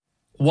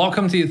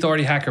Welcome to the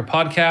Authority Hacker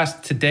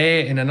Podcast.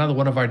 Today, in another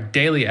one of our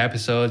daily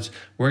episodes,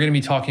 we're going to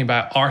be talking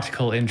about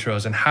article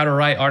intros and how to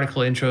write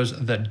article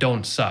intros that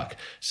don't suck.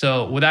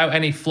 So without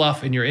any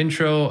fluff in your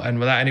intro and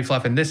without any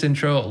fluff in this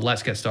intro,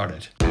 let's get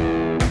started.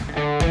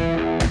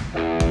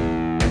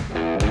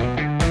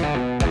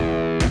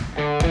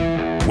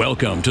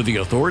 Welcome to the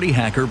Authority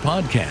Hacker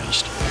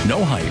Podcast.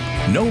 No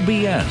hype, no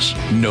BS,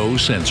 no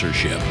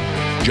censorship.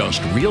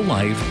 Just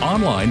real-life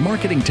online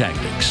marketing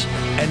tactics.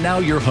 And now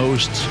your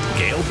hosts,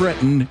 Gail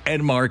Breton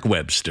and Mark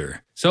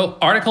Webster. So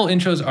article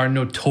intros are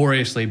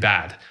notoriously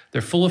bad.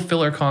 They're full of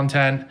filler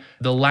content.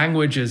 The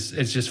language is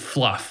just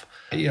fluff.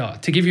 To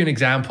give you an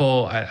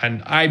example,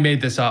 and I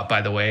made this up,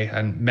 by the way,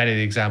 and many of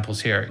the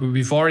examples here.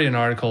 We've already an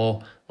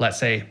article, let's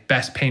say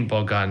best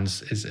paintball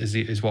guns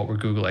is what we're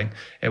Googling.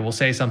 It will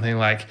say something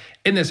like,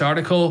 in this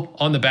article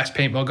on the best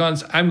paintball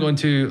guns, I'm going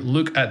to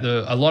look at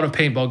a lot of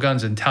paintball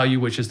guns and tell you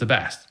which is the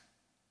best.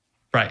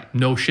 Right,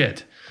 no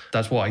shit.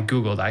 That's what I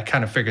Googled. I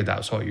kind of figured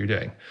that's what you're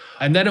doing.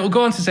 And then it will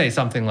go on to say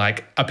something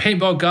like, a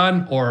paintball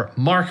gun or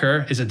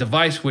marker is a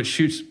device which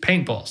shoots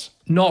paintballs.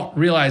 Not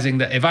realizing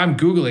that if I'm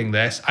Googling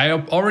this, I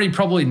already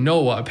probably know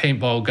what a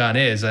paintball gun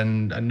is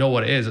and know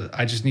what it is.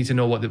 I just need to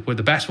know what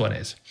the best one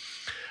is.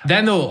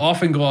 Then they'll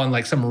often go on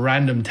like some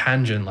random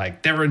tangent,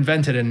 like they were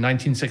invented in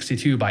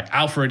 1962 by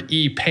Alfred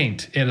E.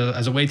 Paint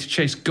as a way to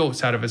chase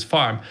goats out of his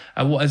farm.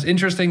 And what as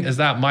interesting as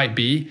that might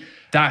be,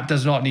 that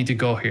does not need to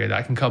go here.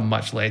 That can come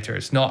much later.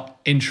 It's not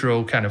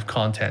intro kind of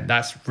content.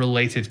 That's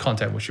related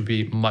content, which should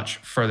be much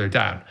further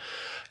down.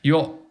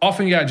 You'll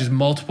often get just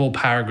multiple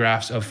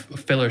paragraphs of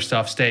filler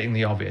stuff stating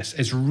the obvious.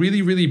 It's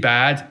really, really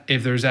bad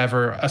if there's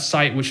ever a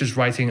site which is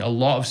writing a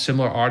lot of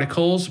similar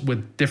articles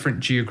with different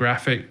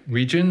geographic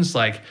regions,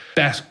 like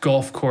best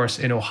golf course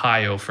in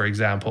Ohio, for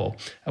example,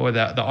 where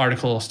the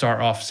article will start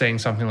off saying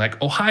something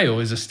like, Ohio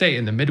is a state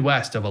in the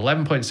Midwest of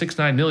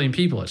 11.69 million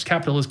people. Its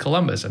capital is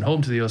Columbus and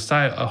home to the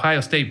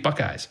Ohio State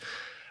Buckeyes.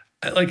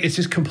 Like, it's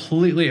just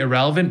completely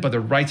irrelevant, but they're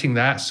writing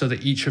that so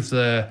that each of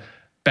the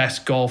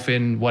best golf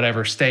in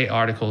whatever state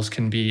articles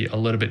can be a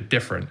little bit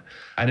different.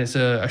 And it's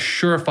a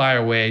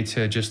surefire way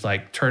to just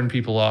like turn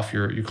people off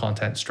your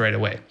content straight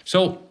away.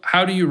 So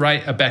how do you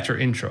write a better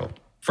intro?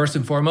 First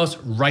and foremost,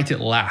 write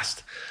it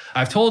last.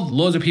 I've told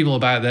loads of people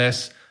about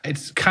this.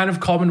 It's kind of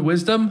common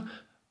wisdom,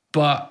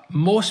 but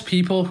most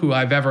people who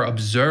I've ever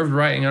observed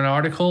writing an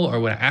article or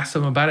when I ask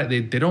them about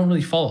it, they don't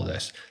really follow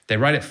this. They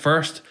write it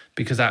first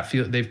because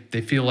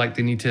they feel like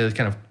they need to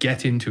kind of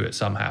get into it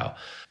somehow.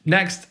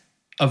 Next,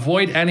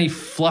 avoid any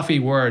fluffy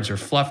words or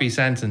fluffy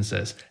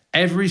sentences.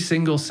 Every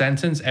single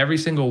sentence, every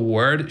single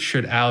word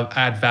should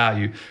add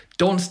value.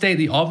 Don't state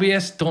the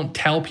obvious. Don't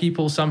tell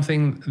people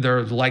something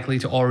they're likely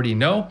to already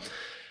know.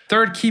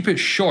 Third, keep it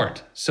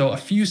short. So a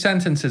few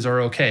sentences are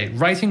okay.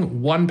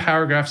 Writing one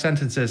paragraph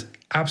sentences,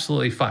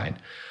 absolutely fine.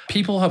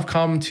 People have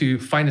come to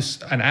find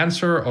an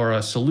answer or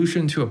a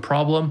solution to a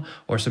problem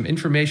or some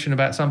information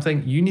about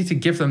something. You need to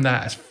give them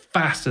that as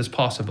fast as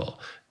possible.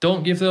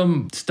 Don't give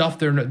them stuff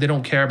they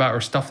don't care about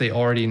or stuff they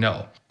already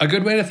know. A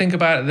good way to think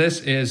about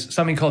this is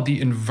something called the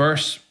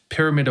inverse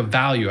pyramid of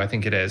value, I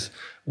think it is,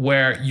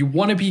 where you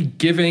want to be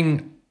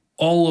giving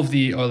all of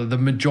the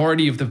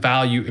majority of the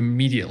value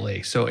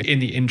immediately. So in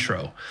the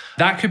intro,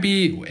 that could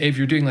be if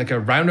you're doing like a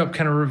roundup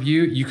kind of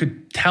review, you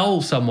could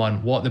tell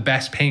someone what the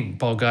best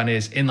paintball gun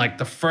is in like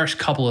the first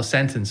couple of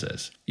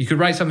sentences. You could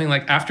write something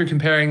like, after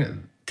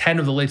comparing 10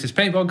 of the latest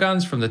paintball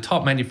guns from the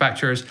top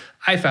manufacturers,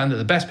 I found that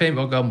the best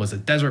paintball gun was the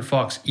Desert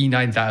Fox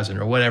E9000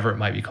 or whatever it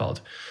might be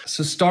called.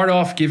 So start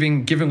off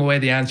giving away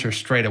the answer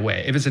straight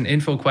away. If it's an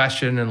info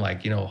question and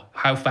like,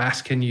 how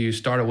fast can you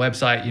start a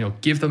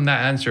website, give them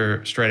that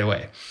answer straight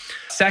away.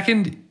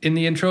 Second, in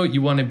the intro,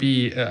 you want to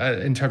be,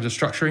 in terms of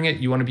structuring it,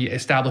 you want to be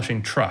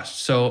establishing trust.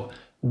 So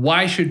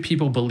why should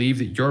people believe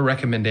that your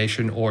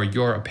recommendation or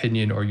your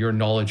opinion or your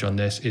knowledge on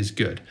this is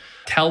good?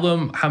 Tell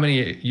them how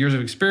many years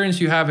of experience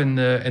you have in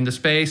the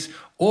space,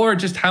 or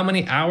just how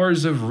many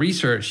hours of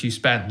research you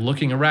spent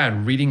looking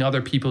around, reading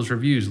other people's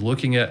reviews,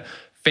 looking at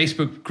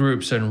Facebook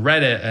groups and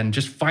Reddit, and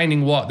just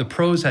finding what the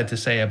pros had to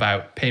say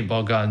about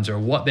paintball guns or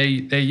what they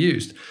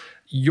used.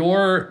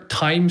 Your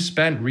time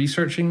spent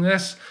researching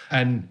this,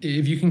 and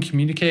if you can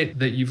communicate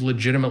that you've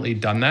legitimately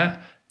done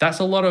that, that's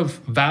a lot of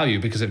value,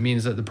 because it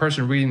means that the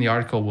person reading the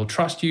article will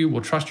trust you,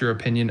 will trust your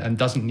opinion, and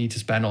doesn't need to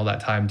spend all that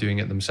time doing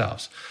it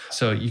themselves.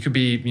 So you could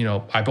be,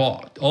 I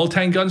bought all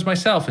 10 guns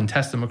myself and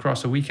test them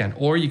across a weekend.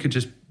 Or you could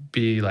just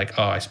be like,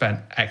 I spent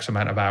X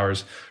amount of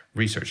hours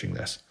researching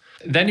this.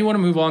 Then you want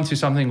to move on to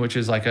something which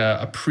is like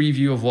a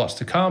preview of what's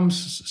to come.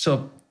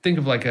 So think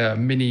of like a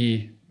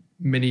mini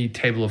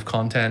table of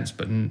contents,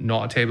 but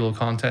not a table of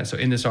contents. So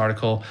in this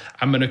article,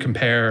 I'm going to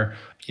compare,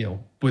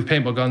 with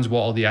paintball guns, what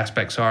all the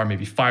aspects are,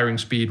 maybe firing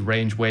speed,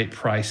 range, weight,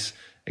 price,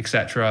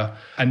 etc.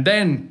 And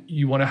then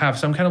you want to have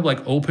some kind of like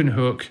open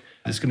hook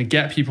It's going to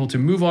get people to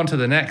move on to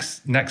the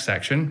next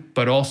section,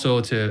 but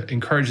also to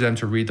encourage them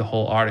to read the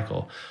whole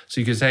article.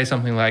 So you could say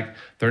something like,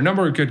 there are a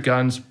number of good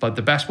guns, but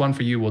the best one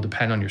for you will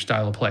depend on your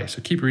style of play.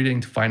 So keep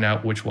reading to find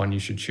out which one you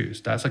should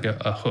choose. That's like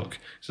a hook.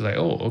 So like,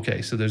 oh,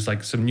 okay, so there's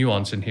like some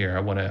nuance in here I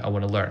want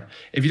to learn.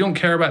 If you don't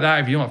care about that,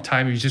 if you don't have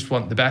time, if you just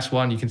want the best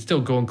one, you can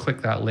still go and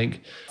click that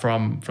link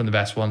from the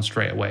best one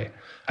straight away.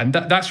 And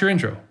that's your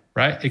intro,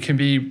 right? It can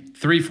be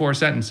 3-4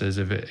 sentences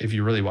if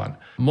you really want.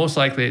 Most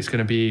likely it's going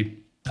to be,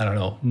 I don't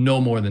know,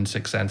 no more than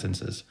 6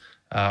 sentences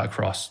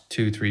across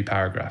 2-3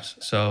 paragraphs.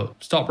 So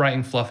stop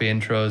writing fluffy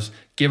intros,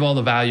 give all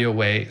the value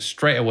away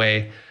straight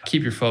away,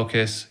 keep your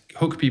focus,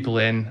 hook people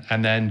in,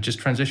 and then just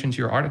transition to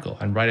your article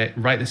and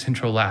write this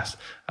intro last,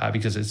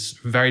 because it's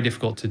very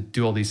difficult to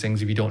do all these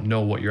things if you don't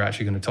know what you're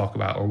actually going to talk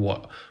about or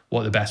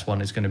what the best one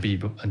is going to be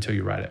until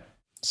you write it.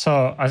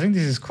 So I think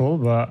this is cool,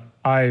 but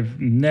I've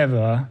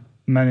never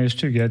managed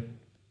to get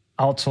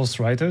outsourced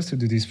writers to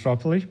do this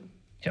properly.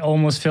 It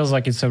almost feels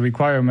like it's a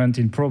requirement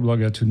in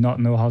ProBlogger to not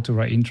know how to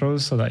write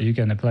intros so that you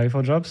can apply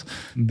for jobs.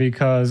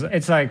 Because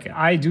it's like,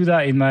 I do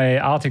that in my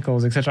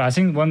articles, etc. I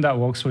think one that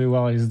works really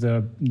well is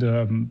the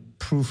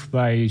proof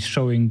by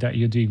showing that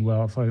you're doing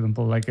well. For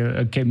example, like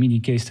a mini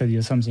case study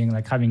or something,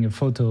 like having a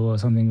photo or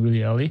something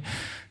really early,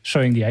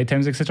 showing the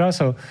items, etc.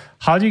 So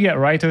how do you get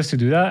writers to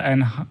do that?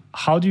 And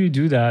how do you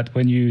do that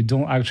when you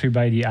don't actually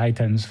buy the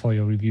items for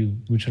your review,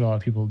 which a lot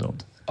of people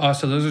don't?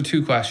 So those are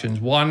 2 questions.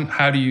 One,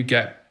 how do you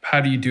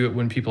do it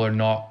when people are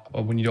not,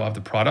 or when you don't have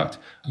the product?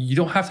 You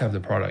don't have to have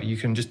the product. You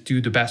can just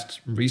do the best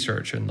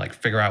research and like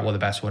figure out what the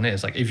best one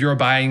is. Like if you're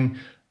buying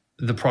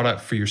the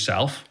product for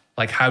yourself,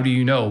 like how do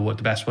you know what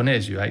the best one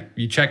is?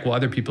 You check what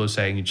other people are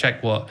saying, you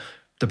check what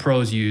the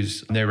pros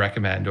use and they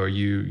recommend, or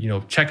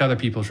you check other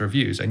people's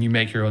reviews and you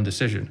make your own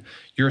decision.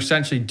 You're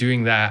essentially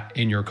doing that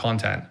in your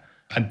content.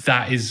 And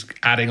that is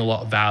adding a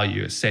lot of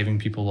value. It's saving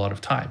people a lot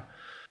of time.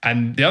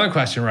 And the other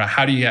question, right,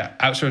 how do you get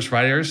outsourced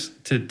writers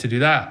to do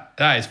that?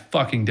 That is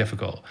fucking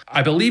difficult.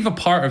 I believe a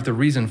part of the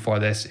reason for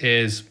this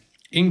is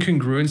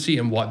incongruency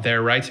in what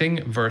they're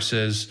writing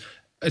versus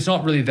it's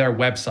not really their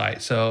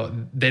website. So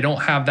they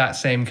don't have that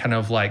same kind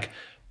of like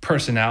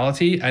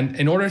personality. And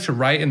in order to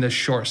write in this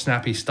short,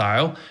 snappy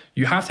style,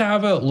 you have to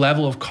have a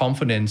level of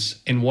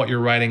confidence in what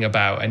you're writing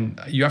about. And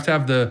you have to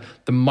have the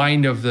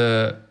mind of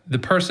the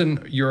person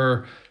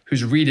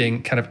who's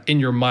reading kind of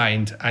in your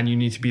mind, and you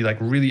need to be like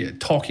really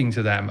talking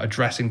to them,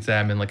 addressing to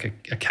them in like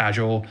a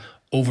casual,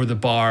 over the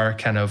bar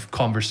kind of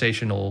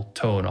conversational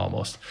tone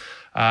almost.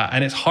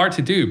 And it's hard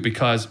to do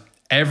because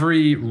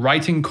every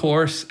writing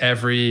course,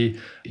 every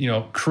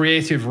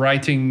creative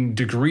writing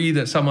degree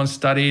that someone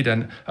studied,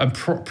 and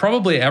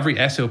probably every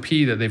SOP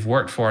that they've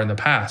worked for in the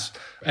past,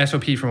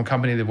 SOP from a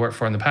company they've worked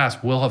for in the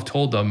past will have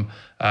told them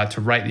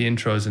to write the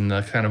intros in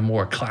the kind of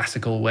more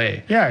classical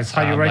way. Yeah, it's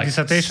how you write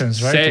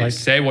dissertations, right?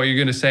 Say what you're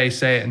going to say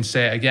it and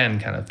say it again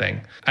kind of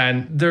thing.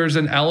 And there's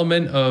an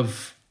element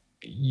of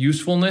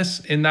usefulness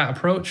in that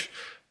approach,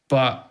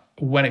 but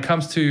when it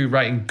comes to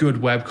writing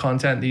good web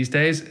content these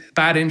days,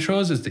 bad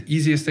intros is the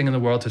easiest thing in the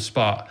world to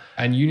spot.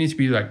 And you need to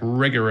be like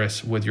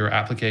rigorous with your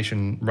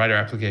writer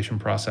application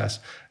process.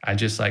 And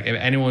just like, if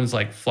anyone's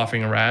like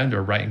fluffing around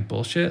or writing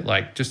bullshit,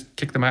 like just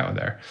kick them out of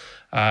there.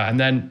 And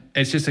then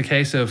it's just a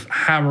case of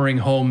hammering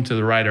home to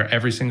the writer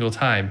every single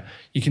time.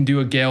 You can do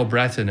a Gail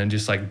Breton and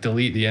just like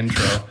delete the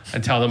intro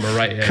and tell them to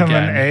write it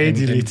again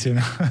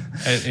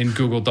in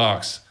Google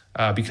Docs.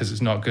 Because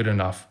it's not good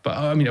enough. But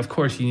I mean, of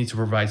course, you need to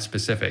provide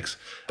specifics.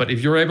 But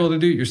if you're able to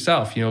do it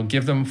yourself,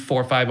 give them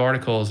 4 or 5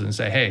 articles and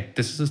say, hey,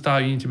 this is the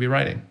style you need to be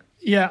writing.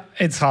 Yeah,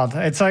 it's hard.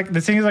 It's like, the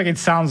thing is like, it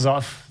sounds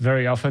off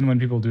very often when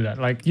people do that.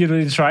 Like you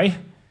really try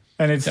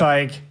and it's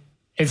like,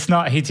 it's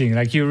not hitting.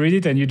 Like you read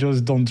it and you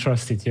just don't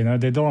trust it.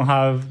 They don't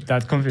have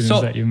that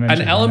confidence that you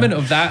mentioned. An element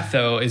of that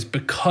though, is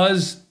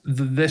because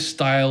this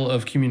style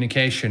of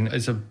communication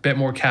is a bit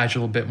more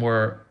casual, a bit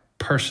more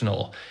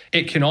personal,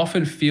 it can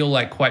often feel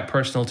like quite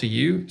personal to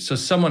you. So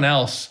someone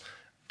else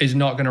is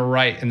not going to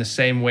write in the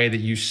same way that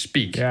you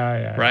speak,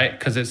 right?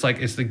 Because it's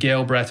the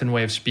Gail Breton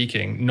way of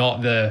speaking,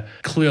 not the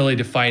clearly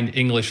defined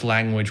English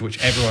language, which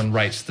everyone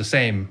writes the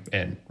same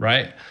in,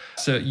 right?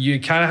 So you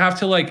kind of have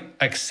to like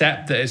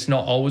accept that it's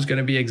not always going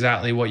to be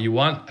exactly what you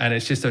want. And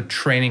it's just a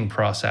training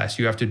process.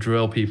 You have to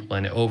drill people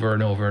in it over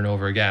and over and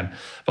over again.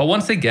 But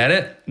once they get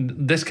it,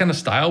 this kind of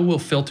style will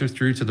filter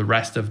through to the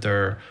rest of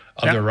their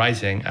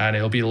writing, and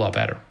it'll be a lot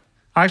better.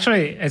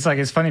 Actually,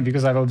 it's funny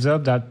because I've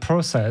observed that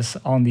process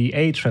on the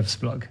Ahrefs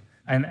blog.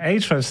 And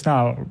Ahrefs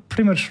now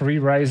pretty much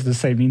rewrites the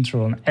same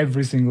intro on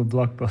every single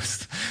blog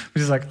post,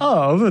 which is like,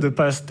 over the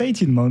past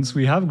 18 months,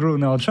 we have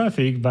grown our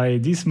traffic by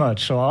this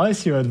much. So our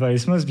SEO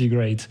advice must be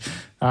great.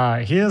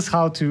 Here's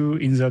how to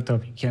insert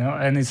topic,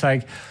 And it's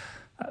like,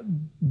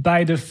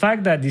 by the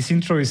fact that this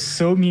intro is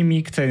so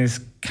mimicked and is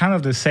kind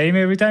of the same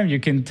every time. You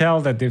can tell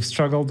that they've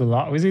struggled a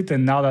lot with it,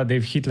 and now that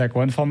they've hit like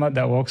one format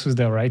that works with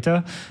their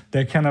writer,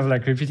 they're kind of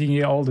like repeating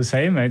it all the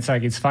same. It's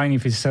like it's fine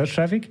if it's search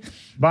traffic,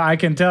 but I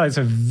can tell it's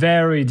a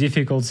very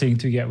difficult thing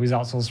to get with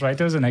outsourced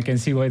writers, and I can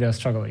see why they're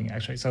struggling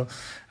actually. So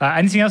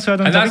anything else to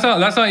add on? And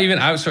that's not even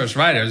outsourced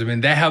writers. I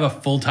mean, they have a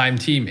full-time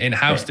team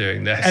in-house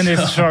doing this, and they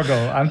struggle.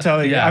 I'm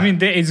telling you. I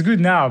mean, it's good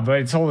now, but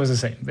it's always the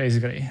same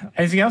basically.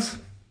 Anything else?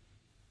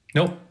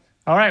 Nope.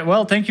 All right.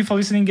 Well, thank you for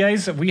listening,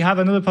 guys. We have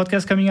another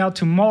podcast coming out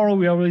tomorrow.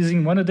 We are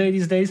releasing one a day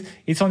these days.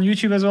 It's on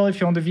YouTube as well if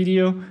you're on the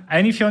video.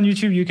 And if you're on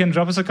YouTube, you can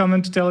drop us a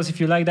comment to tell us if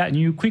you like that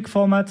new quick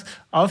format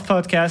of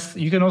podcast.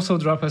 You can also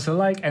drop us a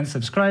like and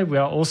subscribe. We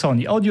are also on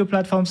the audio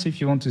platform, so if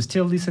you want to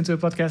still listen to a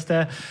podcast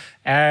there.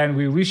 And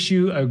we wish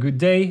you a good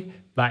day.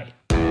 Bye.